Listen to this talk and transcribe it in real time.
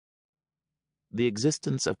The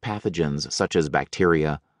existence of pathogens such as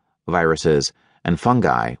bacteria, viruses, and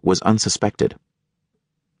fungi was unsuspected.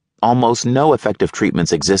 Almost no effective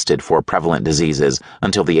treatments existed for prevalent diseases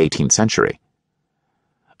until the 18th century.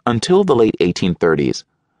 Until the late 1830s,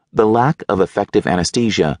 the lack of effective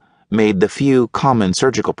anesthesia made the few common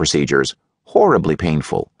surgical procedures horribly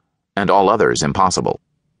painful and all others impossible.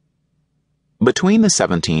 Between the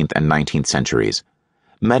 17th and 19th centuries,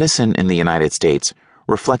 medicine in the United States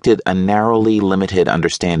reflected a narrowly limited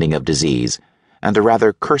understanding of disease and a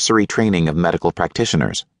rather cursory training of medical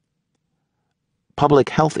practitioners. Public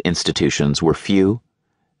health institutions were few,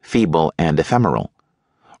 feeble, and ephemeral,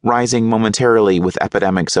 rising momentarily with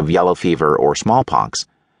epidemics of yellow fever or smallpox,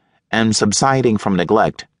 and subsiding from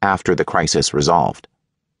neglect after the crisis resolved.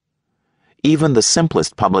 Even the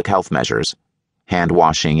simplest public health measures, hand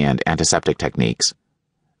washing and antiseptic techniques,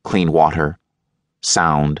 clean water,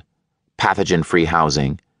 sound, pathogen-free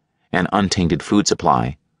housing, an untainted food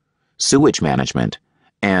supply, sewage management,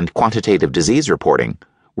 and quantitative disease reporting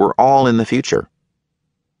were all in the future.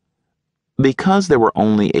 Because there were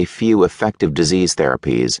only a few effective disease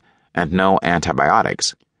therapies and no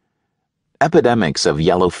antibiotics, epidemics of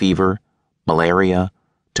yellow fever, malaria,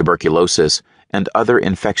 tuberculosis, and other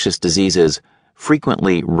infectious diseases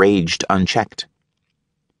frequently raged unchecked.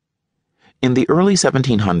 In the early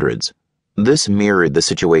 1700s, this mirrored the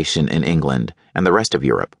situation in England and the rest of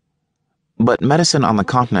Europe, but medicine on the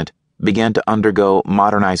continent began to undergo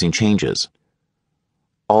modernizing changes,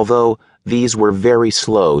 although these were very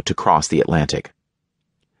slow to cross the Atlantic.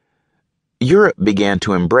 Europe began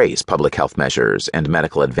to embrace public health measures and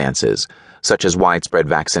medical advances, such as widespread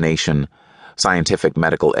vaccination, scientific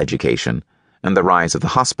medical education, and the rise of the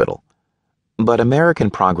hospital, but American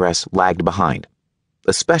progress lagged behind,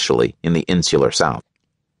 especially in the insular South.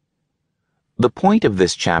 The point of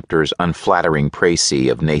this chapter's unflattering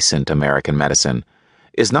précis of nascent American medicine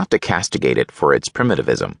is not to castigate it for its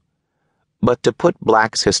primitivism, but to put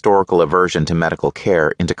blacks' historical aversion to medical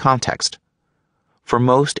care into context, for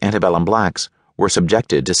most antebellum blacks were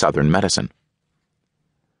subjected to Southern medicine.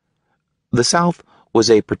 The South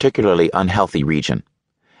was a particularly unhealthy region,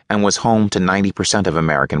 and was home to 90% of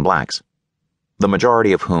American blacks, the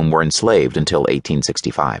majority of whom were enslaved until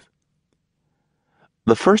 1865.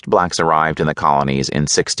 The first blacks arrived in the colonies in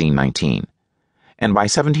 1619, and by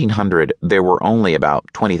 1700 there were only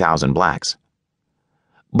about 20,000 blacks.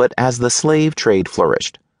 But as the slave trade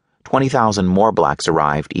flourished, 20,000 more blacks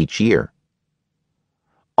arrived each year.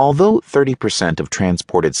 Although 30% of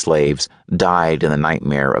transported slaves died in the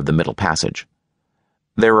nightmare of the Middle Passage,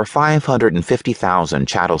 there were 550,000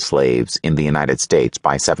 chattel slaves in the United States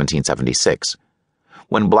by 1776,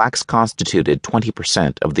 when blacks constituted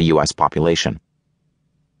 20% of the U.S. population.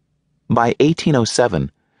 By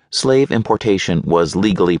 1807, slave importation was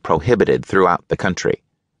legally prohibited throughout the country,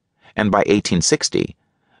 and by 1860,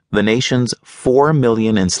 the nation's 4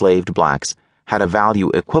 million enslaved blacks had a value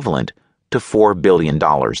equivalent to $4 billion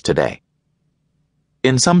today.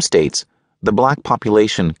 In some states, the black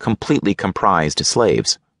population completely comprised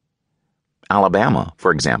slaves. Alabama,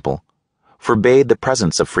 for example, forbade the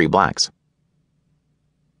presence of free blacks.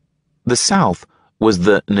 The South was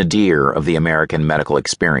the nadir of the American medical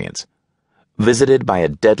experience, visited by a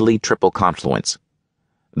deadly triple confluence: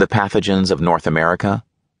 the pathogens of North America,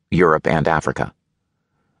 Europe, and Africa.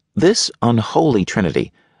 This unholy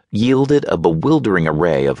trinity yielded a bewildering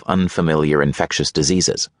array of unfamiliar infectious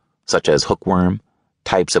diseases, such as hookworm,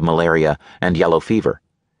 types of malaria, and yellow fever,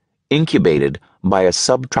 incubated by a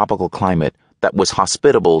subtropical climate that was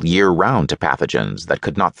hospitable year-round to pathogens that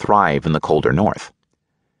could not thrive in the colder north.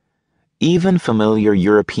 Even familiar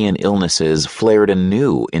European illnesses flared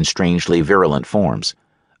anew in strangely virulent forms,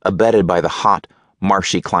 abetted by the hot,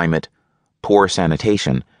 marshy climate, poor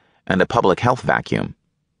sanitation, and a public health vacuum.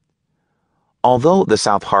 Although the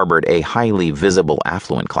South harbored a highly visible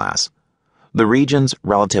affluent class, the region's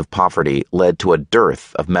relative poverty led to a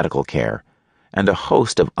dearth of medical care and a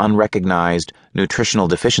host of unrecognized nutritional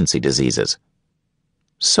deficiency diseases.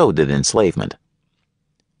 So did enslavement.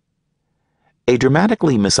 A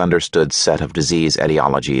dramatically misunderstood set of disease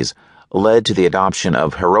etiologies led to the adoption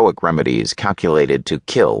of heroic remedies calculated to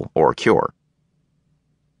kill or cure.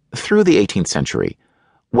 Through the 18th century,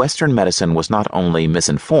 Western medicine was not only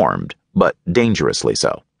misinformed, but dangerously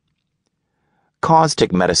so.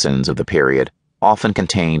 Caustic medicines of the period often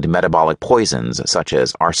contained metabolic poisons such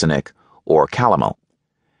as arsenic or calomel,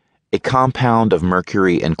 a compound of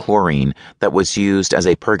mercury and chlorine that was used as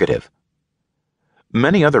a purgative.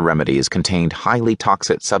 Many other remedies contained highly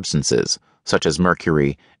toxic substances such as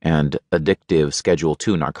mercury and addictive Schedule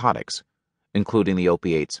II narcotics, including the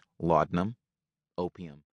opiates laudanum,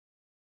 opium,